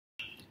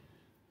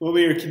Well,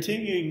 we are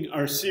continuing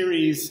our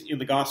series in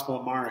the Gospel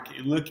of Mark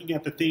and looking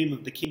at the theme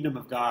of the kingdom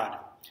of God.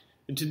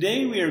 And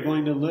today we are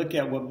going to look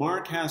at what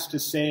Mark has to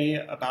say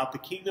about the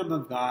kingdom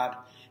of God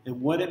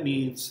and what it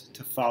means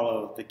to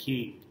follow the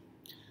king.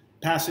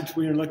 The passage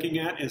we are looking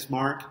at is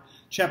Mark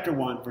chapter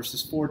 1,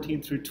 verses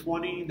 14 through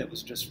 20 that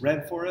was just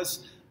read for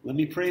us. Let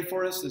me pray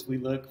for us as we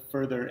look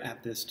further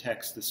at this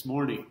text this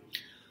morning.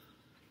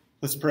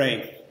 Let's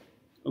pray.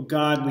 Oh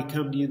God, we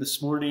come to you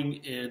this morning,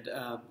 and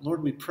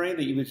Lord, we pray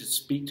that you would just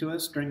speak to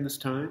us during this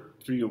time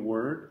through your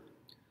word.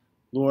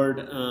 Lord,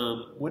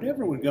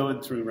 whatever we're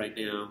going through right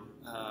now,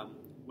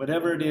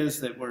 whatever it is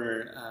that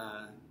we're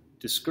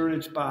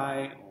discouraged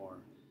by or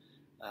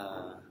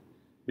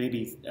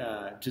maybe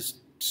just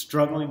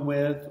struggling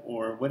with,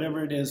 or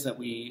whatever it is that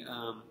we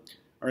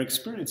are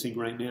experiencing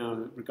right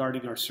now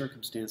regarding our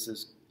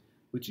circumstances,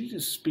 would you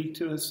just speak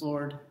to us,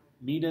 Lord?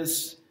 Meet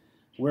us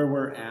where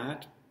we're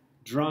at.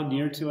 Draw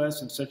near to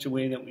us in such a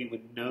way that we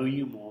would know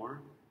you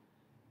more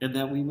and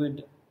that we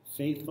would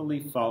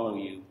faithfully follow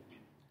you.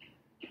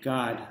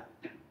 God,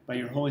 by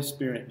your Holy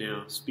Spirit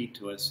now, speak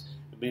to us,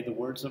 and may the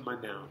words of my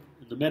mouth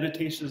and the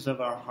meditations of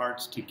our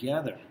hearts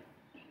together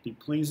be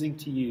pleasing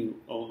to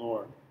you, O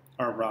Lord,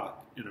 our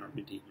rock and our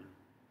Redeemer.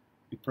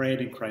 We pray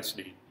it in Christ's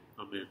name.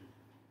 Amen.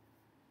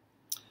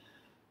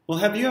 Well,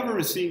 have you ever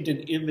received an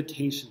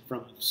invitation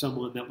from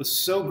someone that was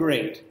so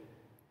great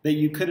that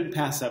you couldn't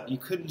pass up, you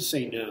couldn't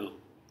say no?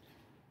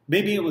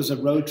 Maybe it was a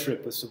road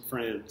trip with some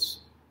friends,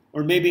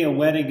 or maybe a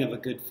wedding of a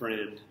good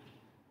friend.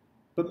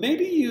 But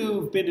maybe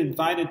you've been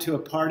invited to a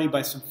party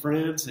by some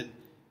friends and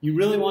you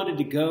really wanted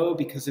to go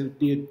because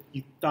you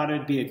thought it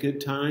would be a good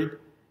time,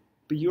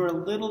 but you were a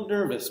little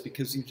nervous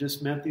because you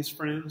just met these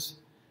friends,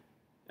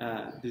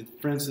 the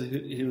friends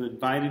who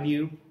invited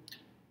you.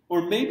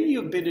 Or maybe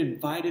you've been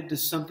invited to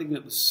something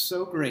that was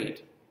so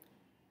great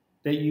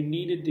that you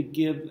needed to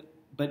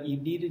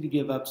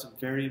give up some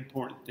very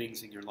important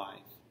things in your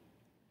life.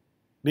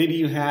 Maybe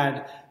you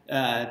had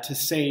to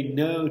say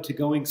no to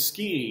going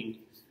skiing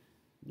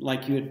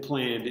like you had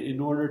planned in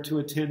order to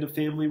attend a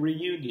family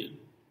reunion.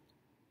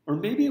 Or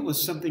maybe it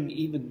was something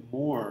even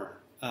more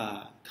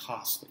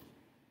costly.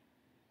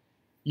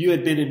 You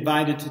had been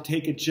invited to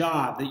take a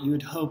job that you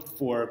had hoped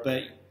for,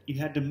 but you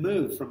had to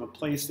move from a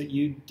place that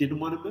you didn't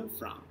want to move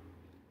from.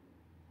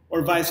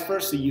 Or vice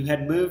versa, you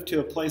had moved to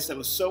a place that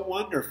was so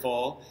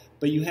wonderful,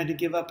 but you had to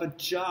give up a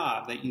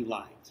job that you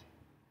liked.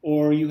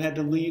 Or you had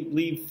to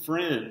leave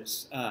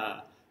friends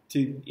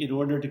in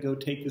order to go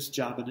take this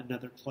job in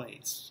another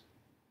place.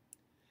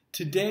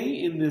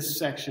 Today in this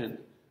section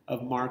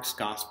of Mark's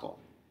Gospel,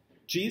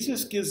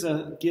 Jesus gives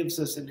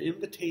us an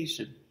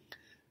invitation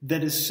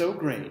that is so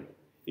great,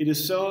 it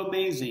is so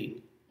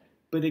amazing,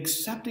 but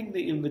accepting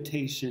the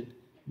invitation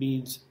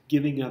means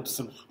giving up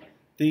some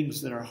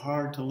things that are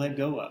hard to let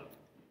go of.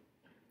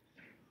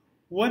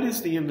 What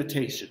is the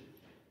invitation?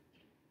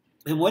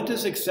 And what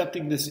does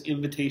accepting this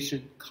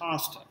invitation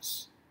cost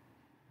us?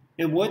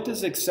 And what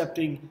does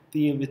accepting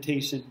the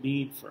invitation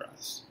mean for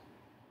us?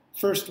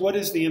 First, what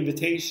is the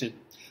invitation?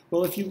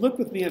 Well, if you look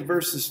with me at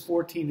verses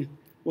 14,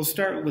 we'll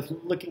start with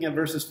looking at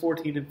verses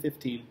 14 and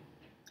 15.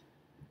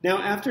 Now,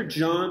 after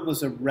John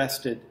was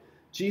arrested,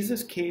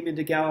 Jesus came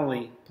into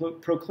Galilee,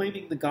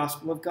 proclaiming the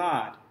gospel of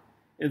God,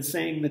 and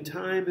saying, "The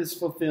time is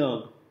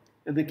fulfilled,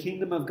 and the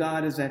kingdom of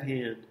God is at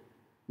hand.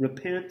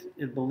 Repent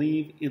and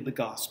believe in the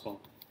gospel."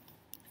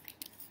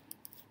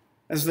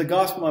 As the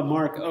Gospel of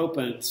Mark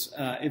opens,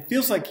 it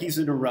feels like he's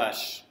in a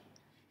rush.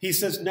 He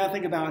says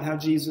nothing about how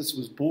Jesus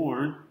was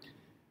born.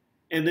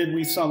 And then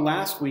we saw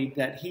last week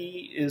that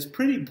he is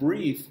pretty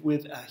brief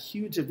with a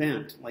huge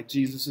event like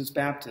Jesus'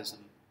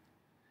 baptism.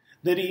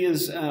 Then he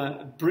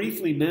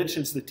briefly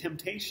mentions the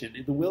temptation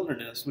in the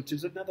wilderness, which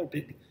is another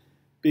big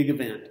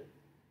event.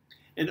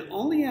 And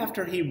only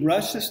after he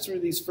rushes through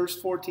these first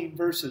 14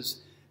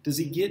 verses does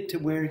he get to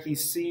where he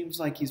seems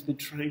like he's been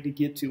trying to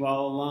get to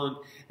all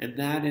along, and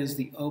that is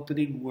the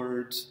opening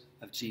words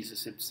of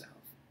Jesus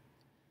himself.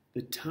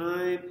 The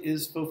time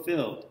is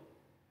fulfilled,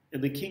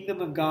 and the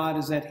kingdom of God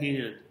is at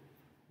hand.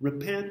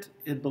 Repent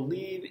and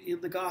believe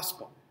in the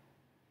gospel.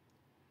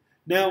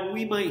 Now,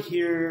 we might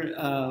hear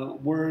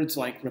words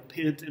like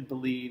repent and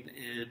believe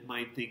and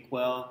might think,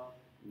 well,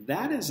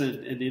 that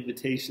isn't an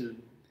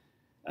invitation.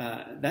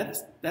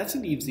 That's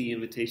an easy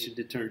invitation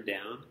to turn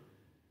down.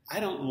 I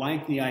don't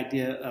like the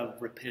idea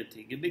of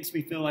repenting. It makes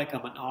me feel like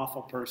I'm an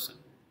awful person.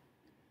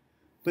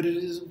 But it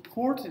is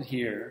important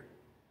here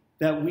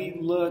that we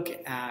look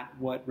at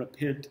what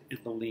repent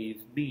and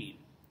believe mean.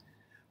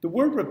 The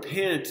word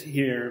repent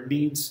here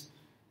means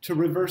to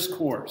reverse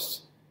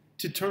course,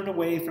 to turn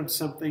away from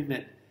something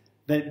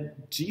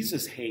that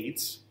Jesus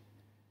hates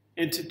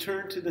and to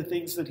turn to the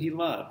things that he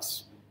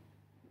loves.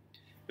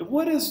 And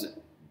what is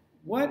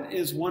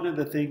one of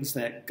the things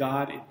that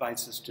God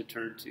invites us to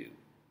turn to?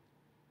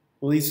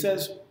 Well, he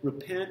says,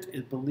 repent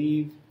and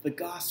believe the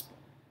gospel.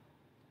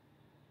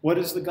 What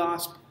is the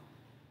gospel?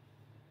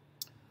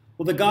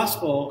 Well, the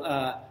gospel,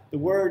 the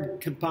word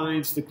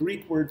combines the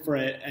Greek word for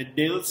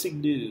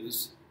announcing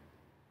news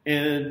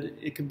And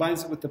it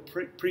combines it with the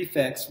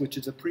prefix, which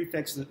is a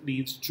prefix that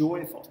means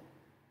joyful.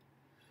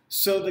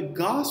 So the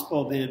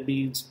gospel then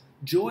means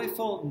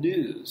joyful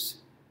news.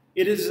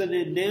 It is an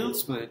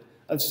announcement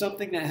of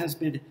something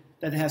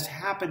that has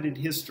happened in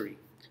history,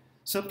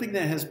 something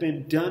that has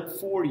been done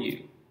for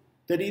you,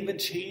 that even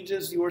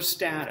changes your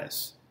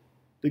status.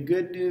 The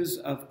good news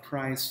of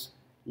Christ's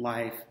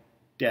life,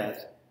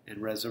 death,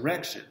 and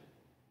resurrection.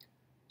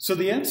 So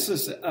the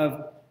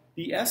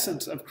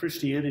essence of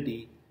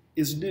Christianity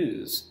is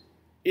news.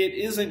 It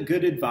isn't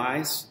good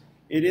advice.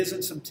 It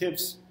isn't some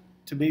tips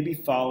to maybe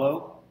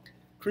follow.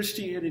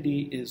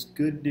 Christianity is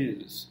good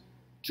news,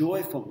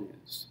 joyful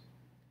news.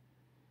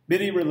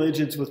 Many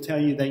religions will tell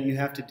you that you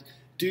have to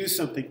do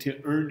something to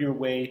earn your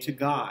way to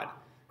God.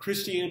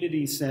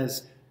 Christianity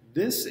says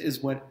this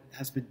is what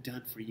has been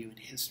done for you in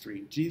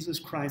history. Jesus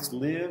Christ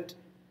lived,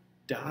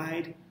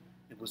 died,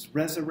 and was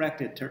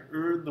resurrected to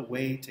earn the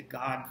way to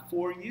God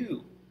for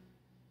you.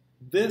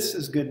 This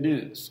is good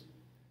news.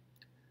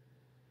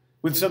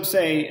 When some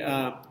say,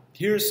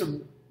 here's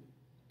some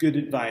good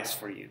advice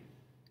for you,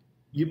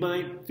 you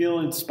might feel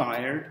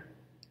inspired,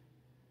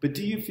 but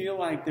do you feel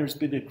like there's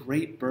been a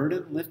great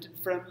burden lifted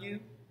from you?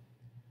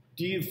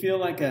 Do you feel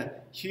like a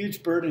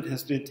huge burden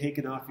has been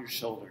taken off your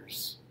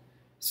shoulders?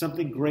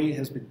 Something great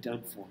has been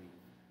done for you.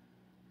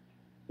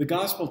 The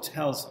gospel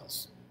tells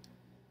us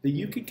that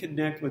you can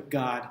connect with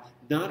God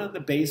not on the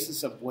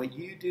basis of what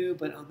you do,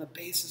 but on the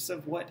basis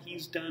of what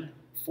he's done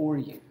for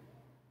you.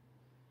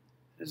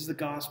 This is the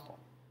gospel.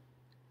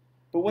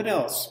 But what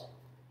else?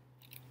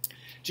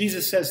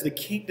 Jesus says the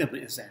kingdom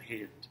is at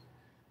hand.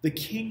 The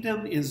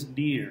kingdom is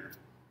near.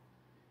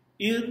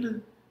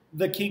 In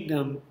the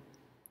kingdom,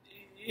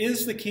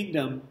 is the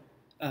kingdom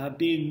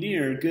being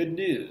near good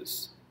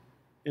news?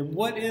 And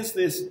what is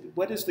this?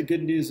 What is the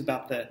good news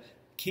about the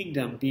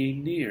kingdom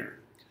being near?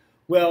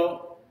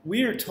 Well,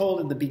 we are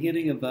told in the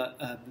beginning of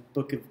the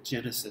book of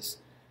Genesis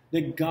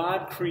that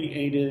God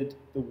created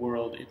the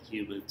world and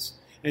humans.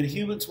 And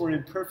humans were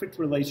in perfect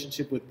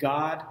relationship with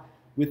God,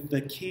 with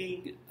the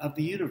King of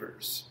the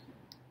universe.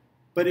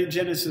 But in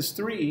Genesis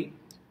 3,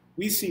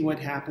 we see what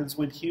happens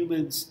when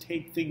humans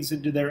take things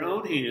into their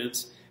own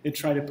hands and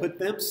try to put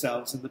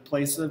themselves in the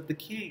place of the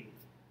king.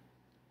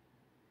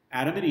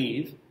 Adam and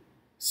Eve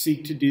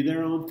seek to do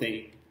their own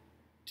thing,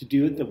 to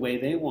do it the way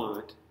they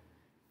want,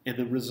 and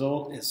the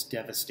result is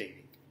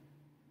devastating.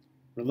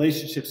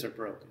 Relationships are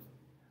broken,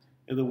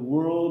 and the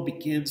world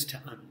begins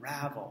to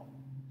unravel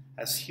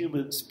as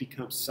humans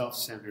become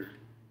self-centered.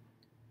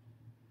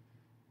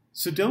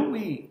 So don't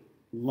we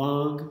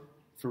long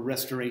for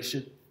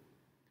restoration?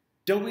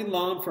 Don't we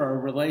long for our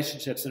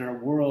relationships and our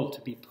world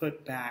to be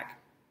put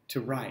back to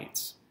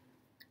rights?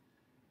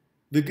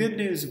 The good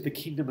news of the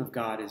kingdom of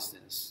God is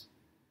this,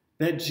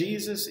 that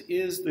Jesus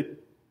is the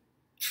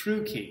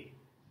true king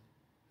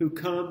who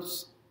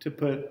comes to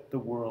put the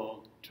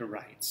world to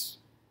rights.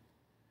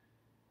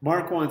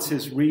 Mark wants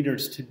his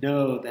readers to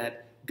know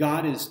that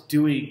God is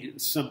doing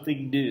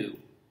something new,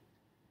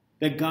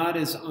 that God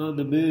is on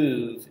the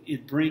move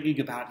in bringing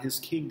about his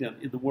kingdom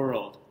in the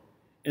world,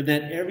 and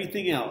that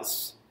everything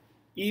else,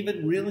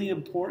 even really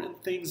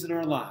important things in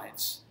our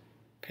lives,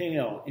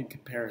 pale in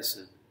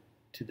comparison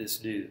to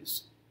this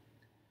news.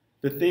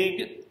 This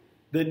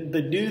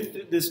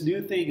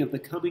new thing of the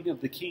coming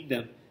of the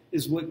kingdom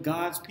is what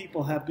God's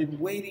people have been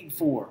waiting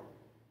for.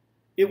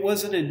 It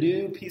wasn't a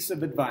new piece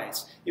of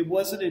advice. It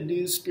wasn't a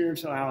new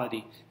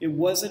spirituality. It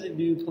wasn't a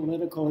new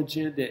political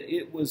agenda.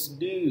 It was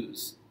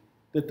news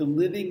that the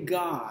living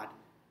God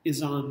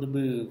is on the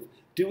move,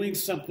 doing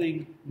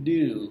something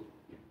new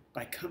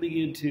by coming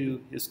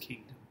into his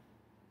kingdom.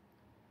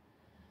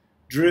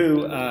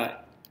 Drew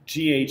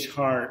G.H.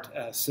 Hart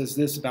says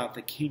this about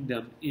the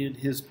kingdom in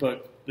his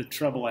book, The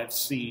Trouble I've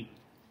Seen.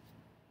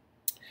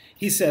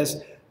 He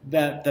says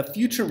that the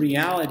future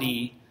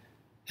reality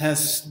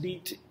has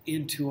sneaked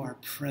into our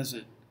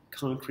present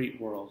concrete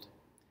world.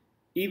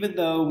 Even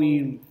though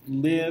we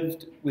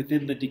lived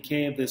within the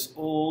decay of this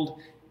old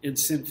and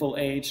sinful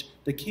age,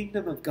 the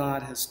kingdom of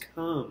God has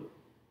come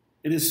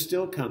and is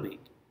still coming,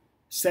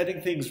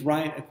 setting things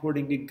right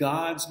according to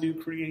God's new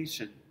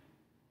creation.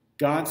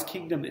 God's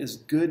kingdom is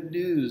good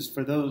news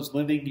for those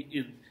living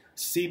in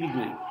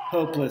seemingly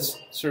hopeless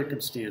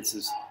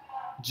circumstances.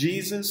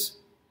 Jesus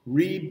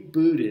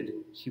rebooted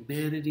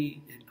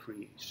humanity and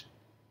creation.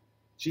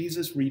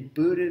 Jesus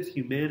rebooted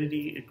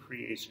humanity and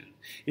creation.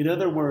 In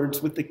other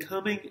words, with the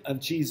coming of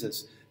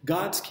Jesus,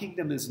 God's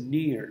kingdom is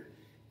near.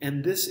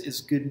 And this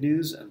is good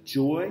news of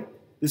joy.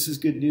 This is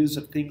good news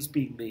of things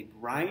being made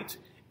right.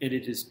 And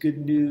it is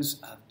good news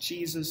of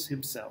Jesus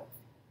himself.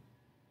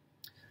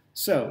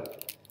 So,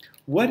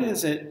 what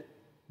is it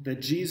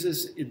that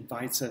Jesus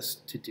invites us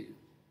to do?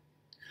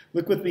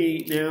 Look with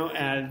me now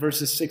at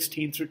verses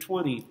 16 through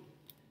 20.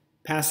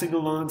 Passing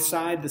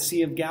alongside the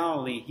Sea of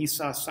Galilee, he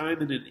saw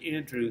Simon and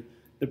Andrew,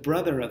 the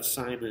brother of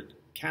Simon,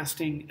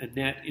 casting a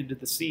net into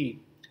the sea,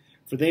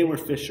 for they were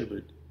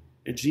fishermen.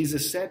 And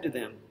Jesus said to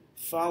them,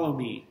 "Follow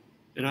me,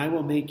 and I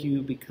will make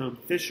you become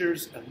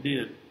fishers of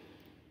men."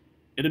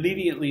 And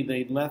immediately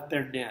they left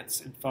their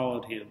nets and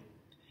followed him.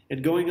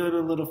 And going on a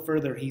little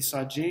further, he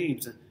saw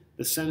James,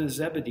 the son of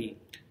Zebedee,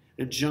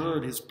 and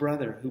John, his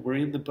brother, who were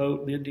in the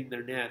boat mending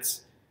their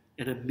nets.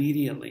 And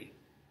immediately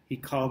he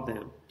called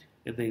them,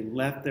 and they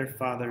left their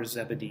father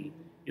Zebedee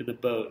in the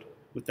boat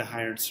with the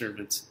hired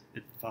servants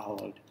and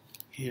followed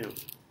him.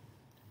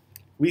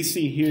 We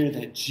see here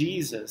that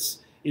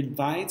Jesus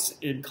invites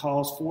and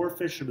calls 4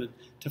 fishermen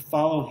to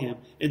follow him,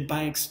 and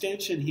by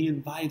extension, he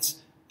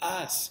invites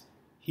us.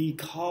 He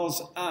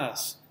calls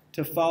us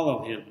to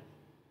follow him.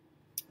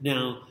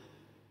 Now,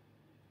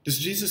 does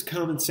Jesus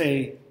come and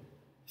say,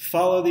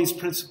 follow these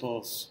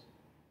principles?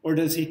 Or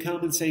does he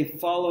come and say,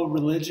 follow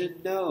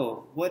religion?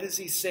 No. What does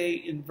he say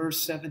in verse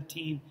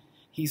 17?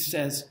 He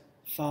says,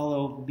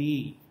 follow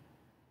me.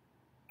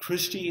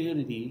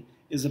 Christianity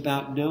is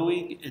about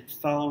knowing and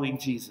following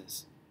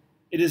Jesus.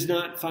 It is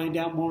not find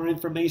out more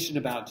information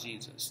about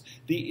Jesus.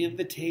 The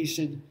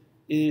invitation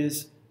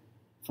is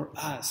for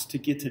us to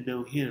get to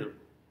know him.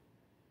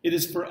 It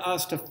is for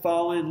us to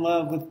fall in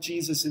love with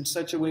Jesus in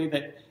such a way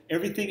that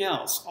everything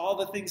else, all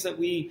the things that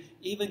we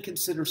even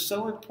consider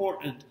so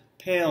important,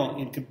 pale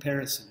in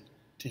comparison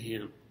to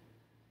him.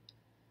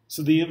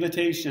 So the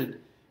invitation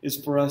is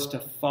for us to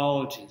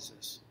follow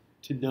Jesus,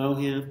 to know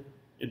him,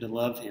 and to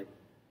love him.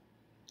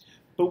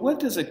 But what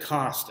does it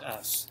cost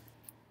us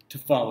to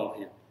follow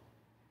him?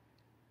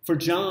 For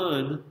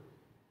John,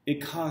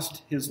 it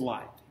cost his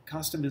life. It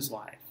cost him his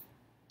life.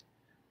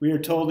 We are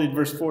told in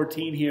verse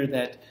 14 here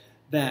that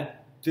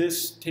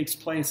this takes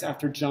place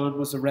after John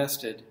was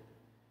arrested.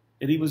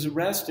 And he was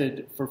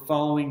arrested for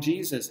following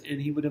Jesus,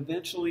 and he would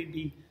eventually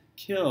be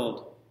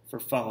killed for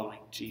following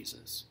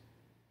Jesus.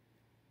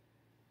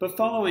 But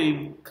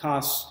following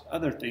costs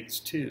other things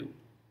too.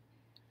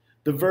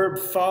 The verb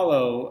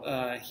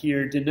follow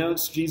here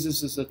denotes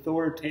Jesus'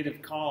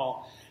 authoritative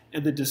call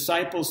and the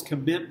disciples'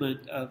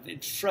 commitment of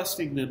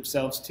entrusting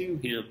themselves to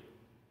him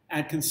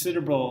at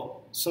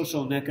considerable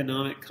social and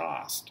economic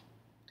cost.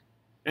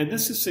 And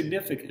this is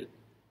significant.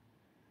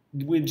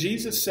 When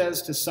Jesus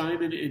says to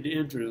Simon and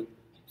Andrew,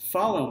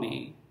 follow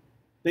me,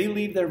 they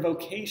leave their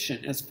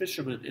vocation as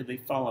fishermen and they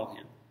follow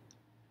him.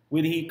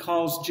 When he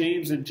calls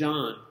James and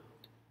John,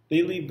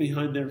 they leave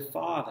behind their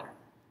father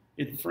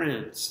and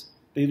friends.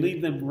 They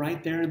leave them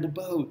right there in the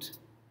boat.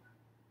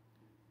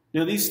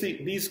 Now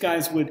these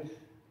guys would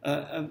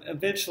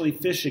eventually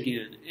fish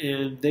again,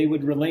 and they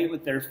would relate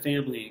with their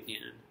family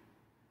again.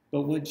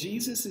 But what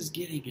Jesus is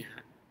getting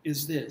at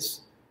is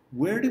this: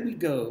 where do we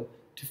go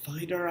to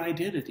find our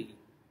identity,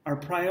 our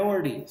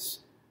priorities?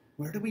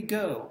 Where do we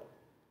go?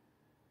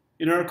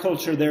 In our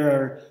culture, there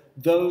are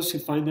those who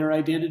find their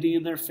identity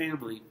in their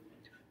family.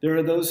 There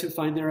are those who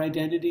find their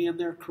identity in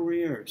their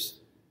careers,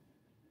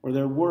 or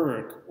their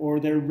work, or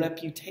their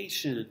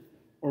reputation,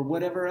 or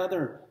whatever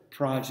other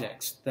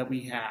projects that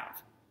we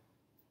have.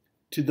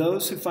 To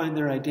those who find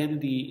their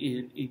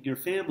identity in your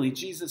family,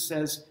 Jesus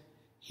says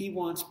he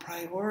wants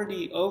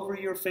priority over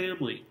your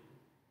family.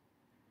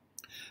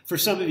 For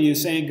some of you,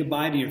 saying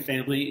goodbye to your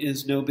family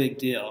is no big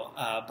deal,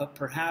 but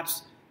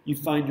perhaps you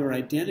find your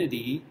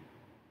identity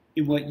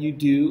in what you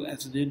do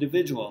as an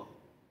individual.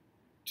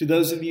 To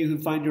those of you who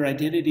find your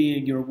identity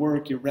in your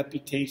work, your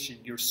reputation,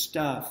 your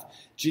stuff,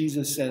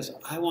 Jesus says,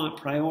 I want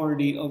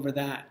priority over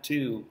that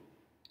too.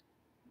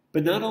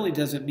 But not only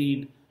does it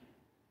mean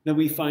that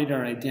we find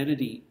our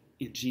identity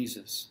in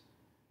Jesus.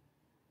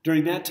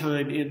 During that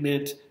time, it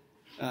meant,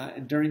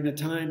 during the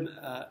time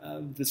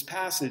of this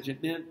passage,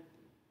 it meant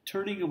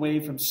turning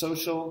away from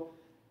social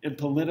and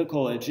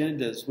political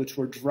agendas which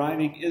were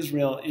driving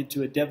Israel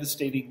into a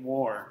devastating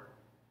war.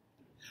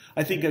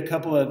 I think a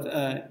couple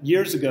of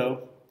years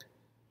ago,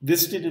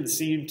 this didn't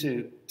seem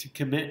to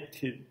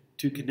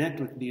connect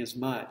with me as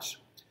much.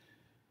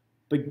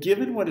 But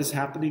given what is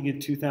happening in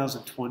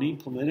 2020,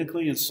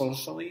 politically and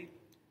socially,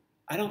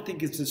 I don't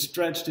think it's a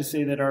stretch to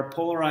say that our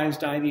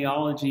polarized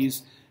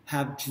ideologies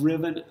have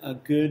driven a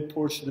good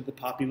portion of the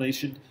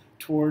population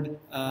toward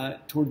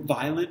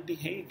violent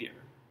behavior.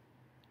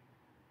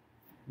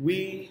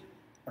 We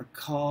are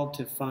called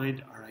to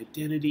find our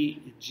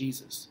identity in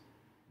Jesus,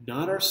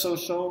 not our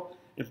social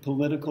and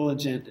political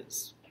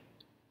agendas.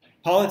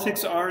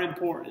 Politics are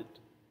important,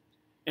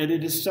 and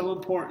it is so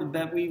important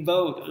that we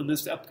vote on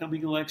this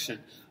upcoming election.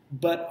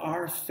 But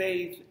our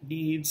faith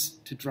needs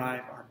to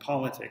drive our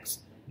politics,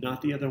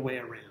 not the other way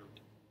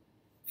around.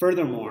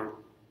 Furthermore,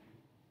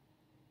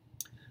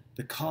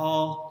 the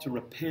call to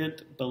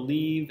repent,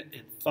 believe,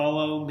 and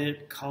follow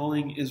meant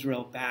calling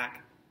Israel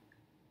back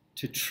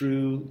to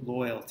true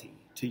loyalty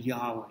to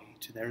Yahweh,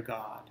 to their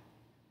God.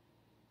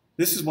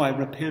 This is why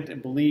repent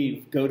and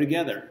believe go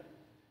together.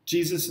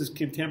 Jesus'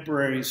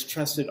 contemporaries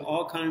trusted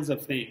all kinds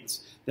of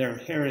things, their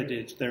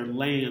heritage, their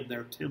land,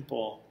 their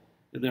temple,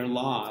 and their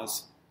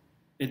laws.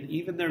 And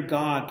even their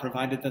God,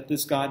 provided that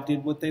this God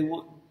did what they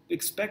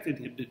expected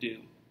him to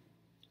do.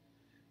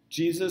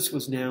 Jesus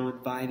was now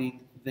inviting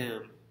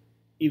them,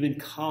 even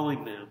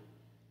calling them,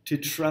 to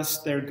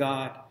trust their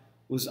God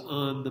was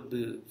on the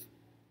move,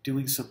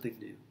 doing something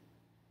new.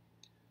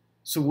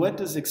 So what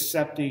does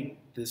accepting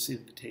this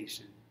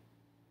invitation,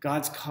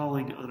 God's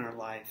calling on our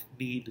life,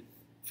 mean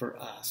for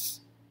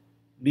us?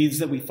 It means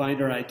that we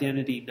find our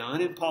identity not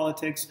in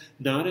politics,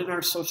 not in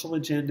our social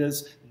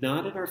agendas,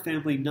 not in our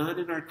family, not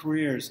in our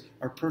careers,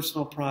 our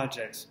personal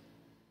projects,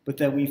 but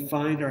that we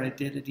find our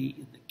identity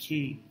in the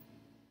King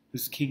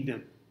whose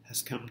kingdom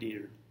has come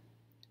near.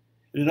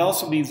 And it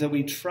also means that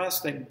we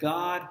trust that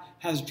God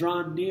has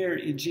drawn near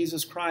in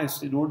Jesus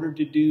Christ in order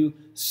to do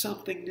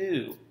something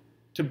new,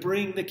 to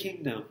bring the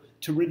kingdom,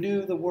 to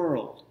renew the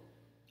world.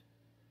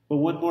 But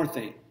one more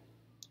thing.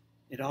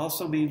 It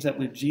also means that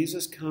when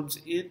Jesus comes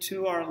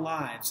into our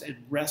lives and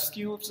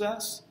rescues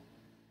us,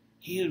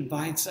 he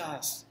invites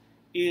us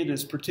in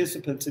as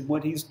participants in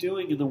what he's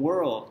doing in the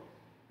world.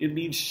 It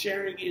means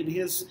sharing in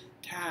his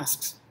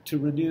tasks to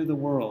renew the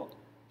world.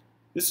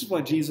 This is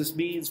what Jesus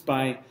means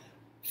by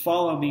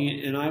follow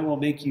me and I will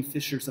make you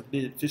fishers of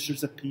men,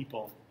 fishers of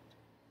people.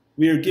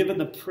 We are given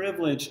the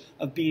privilege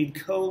of being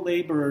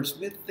co-laborers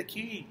with the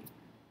King.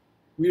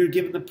 We are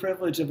given the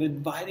privilege of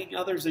inviting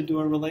others into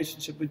a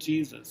relationship with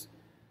Jesus,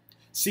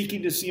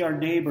 seeking to see our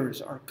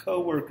neighbors, our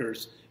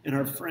co-workers, and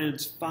our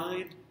friends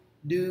find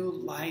new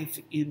life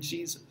in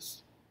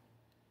Jesus.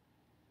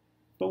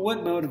 But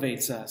what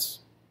motivates us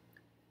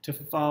to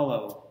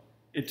follow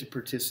and to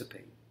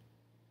participate?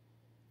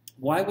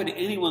 Why would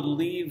anyone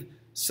leave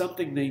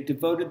something they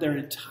devoted their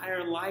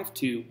entire life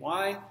to?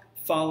 Why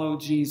follow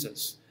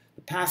Jesus?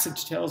 The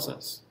passage tells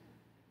us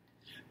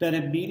that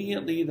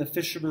immediately the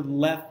fishermen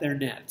left their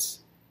nets.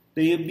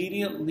 They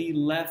immediately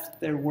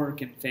left their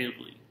work and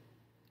family.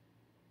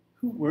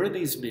 Who were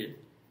these men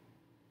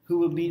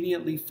who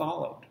immediately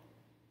followed?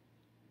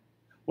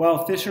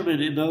 Well,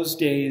 fishermen in those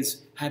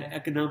days had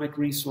economic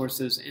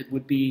resources and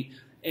would be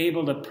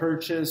able to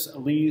purchase,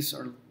 lease,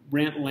 or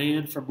rent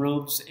land from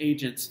Rome's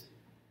agents.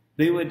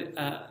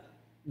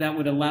 That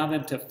would allow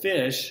them to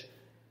fish.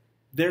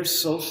 Their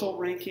social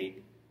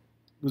ranking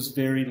was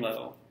very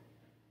low.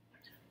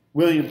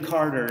 William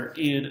Carter,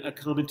 in a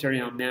commentary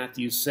on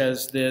Matthew,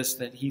 says this,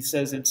 that he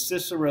says in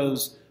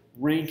Cicero's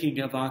ranking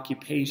of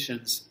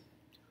occupations,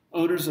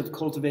 owners of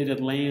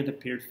cultivated land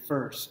appeared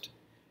first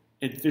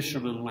and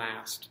fishermen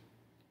last.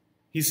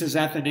 He says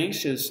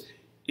Athanasius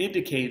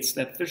indicates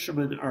that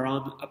fishermen are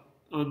on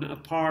a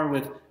par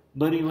with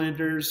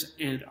moneylenders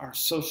and are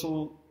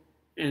socially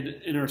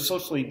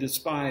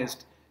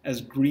despised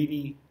as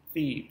greedy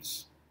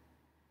thieves.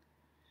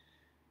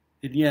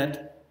 And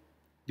yet,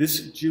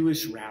 this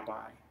Jewish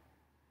rabbi,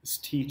 this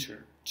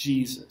teacher,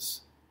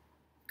 Jesus,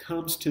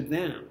 comes to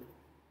them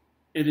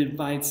and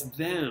invites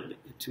them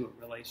into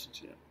a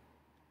relationship.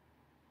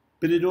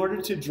 But in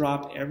order to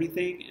drop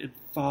everything and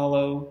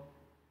follow,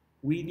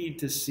 we need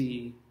to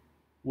see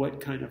what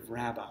kind of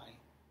rabbi,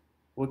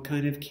 what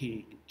kind of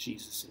king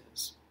Jesus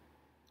is.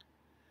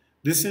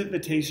 This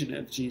invitation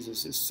of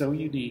Jesus is so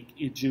unique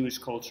in Jewish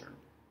culture,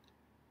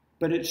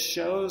 but it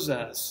shows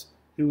us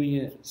who he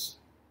is.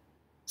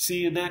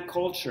 See, in that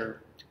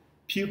culture,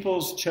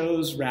 pupils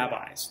chose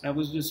rabbis. That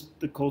was just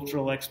the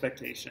cultural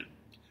expectation.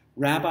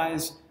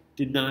 Rabbis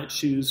did not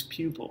choose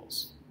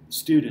pupils,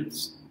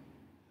 students.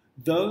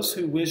 Those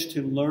who wished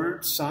to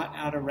learn sought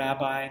out a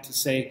rabbi to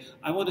say,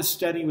 I want to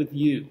study with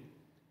you.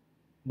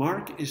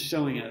 Mark is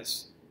showing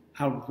us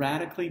how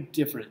radically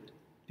different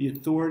the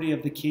authority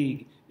of the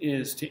king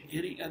is to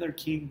any other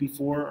king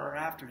before or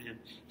after him.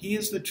 He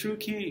is the true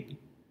king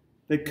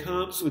that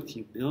comes with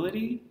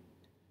humility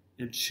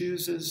and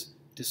chooses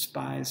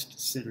despised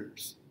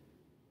sinners,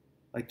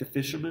 like the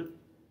fishermen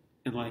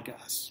and like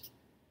us.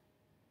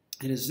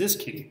 It is this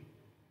king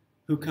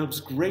who comes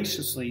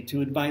graciously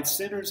to invite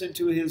sinners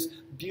into his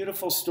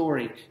beautiful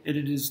story, and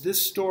it is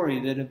this story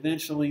that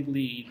eventually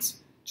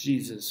leads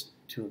Jesus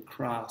to a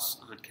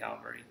cross on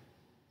Calvary.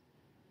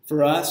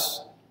 For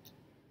us,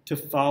 to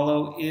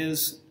follow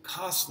is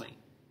costly,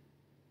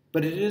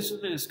 but it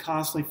isn't as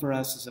costly for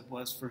us as it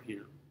was for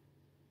him.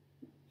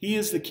 He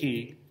is the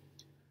king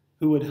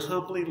who would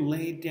humbly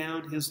lay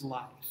down his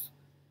life,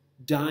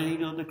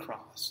 dying on the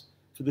cross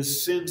for the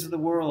sins of the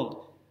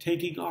world,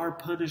 taking our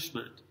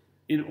punishment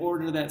in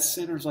order that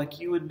sinners like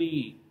you and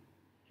me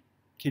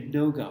can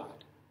know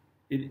God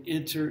and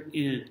enter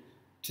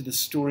into the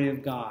story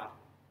of God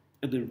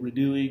and the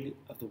renewing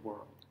of the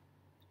world.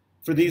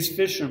 For these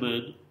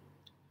fishermen,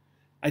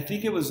 I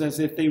think it was as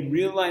if they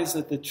realized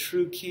that the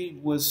true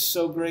king was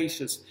so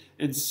gracious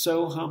and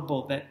so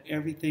humble that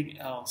everything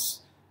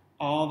else,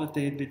 all that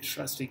they had been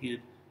trusting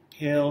in,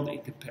 paled in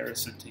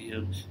comparison to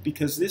him,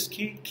 because this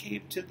king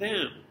came to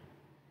them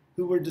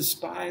who were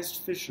despised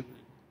fishermen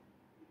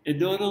and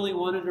not only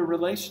wanted a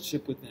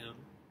relationship with them,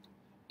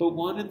 but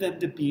wanted them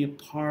to be a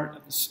part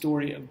of the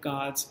story of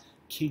God's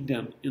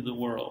kingdom in the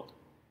world.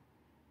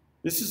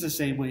 This is the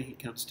same way he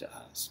comes to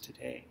us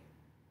today.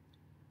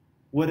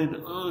 What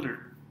an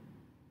honor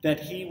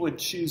that he would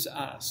choose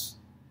us,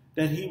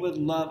 that he would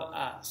love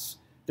us,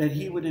 that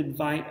he would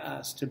invite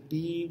us to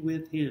be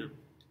with him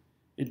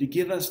and to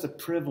give us the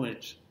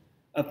privilege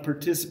of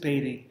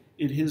participating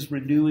in his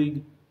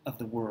renewing of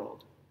the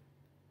world.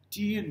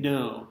 Do you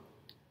know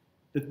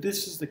that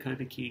this is the kind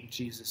of king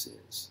Jesus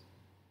is?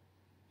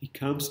 He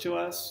comes to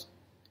us,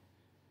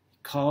 he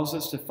calls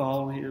us to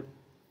follow him,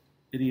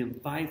 and he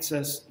invites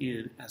us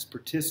in as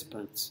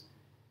participants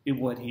in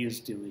what he is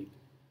doing.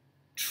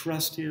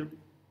 Trust him.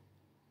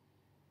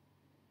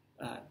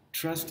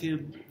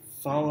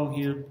 Follow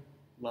him,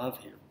 love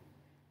him.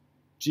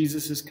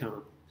 Jesus has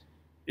come,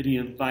 and he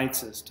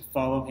invites us to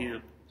follow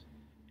him,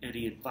 and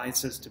he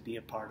invites us to be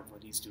a part of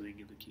what he's doing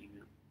in the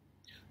kingdom.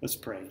 Let's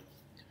pray.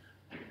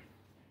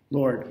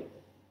 Lord,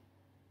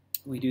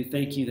 we do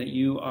thank you that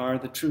you are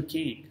the true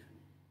King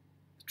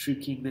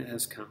that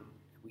has come.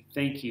 We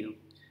thank you.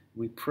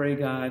 We pray,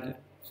 God,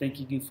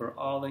 thanking you for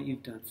all that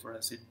you've done for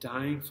us, in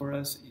dying for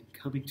us, in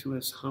coming to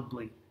us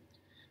humbly.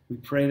 We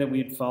pray that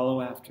we'd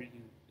follow after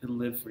you and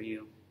live for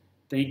you.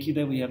 Thank you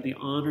that we have the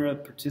honor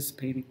of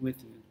participating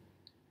with you.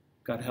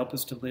 God, help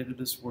us to live in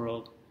this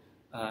world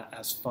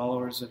as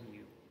followers of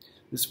you.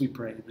 This we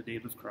pray in the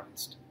name of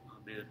Christ.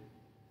 Amen.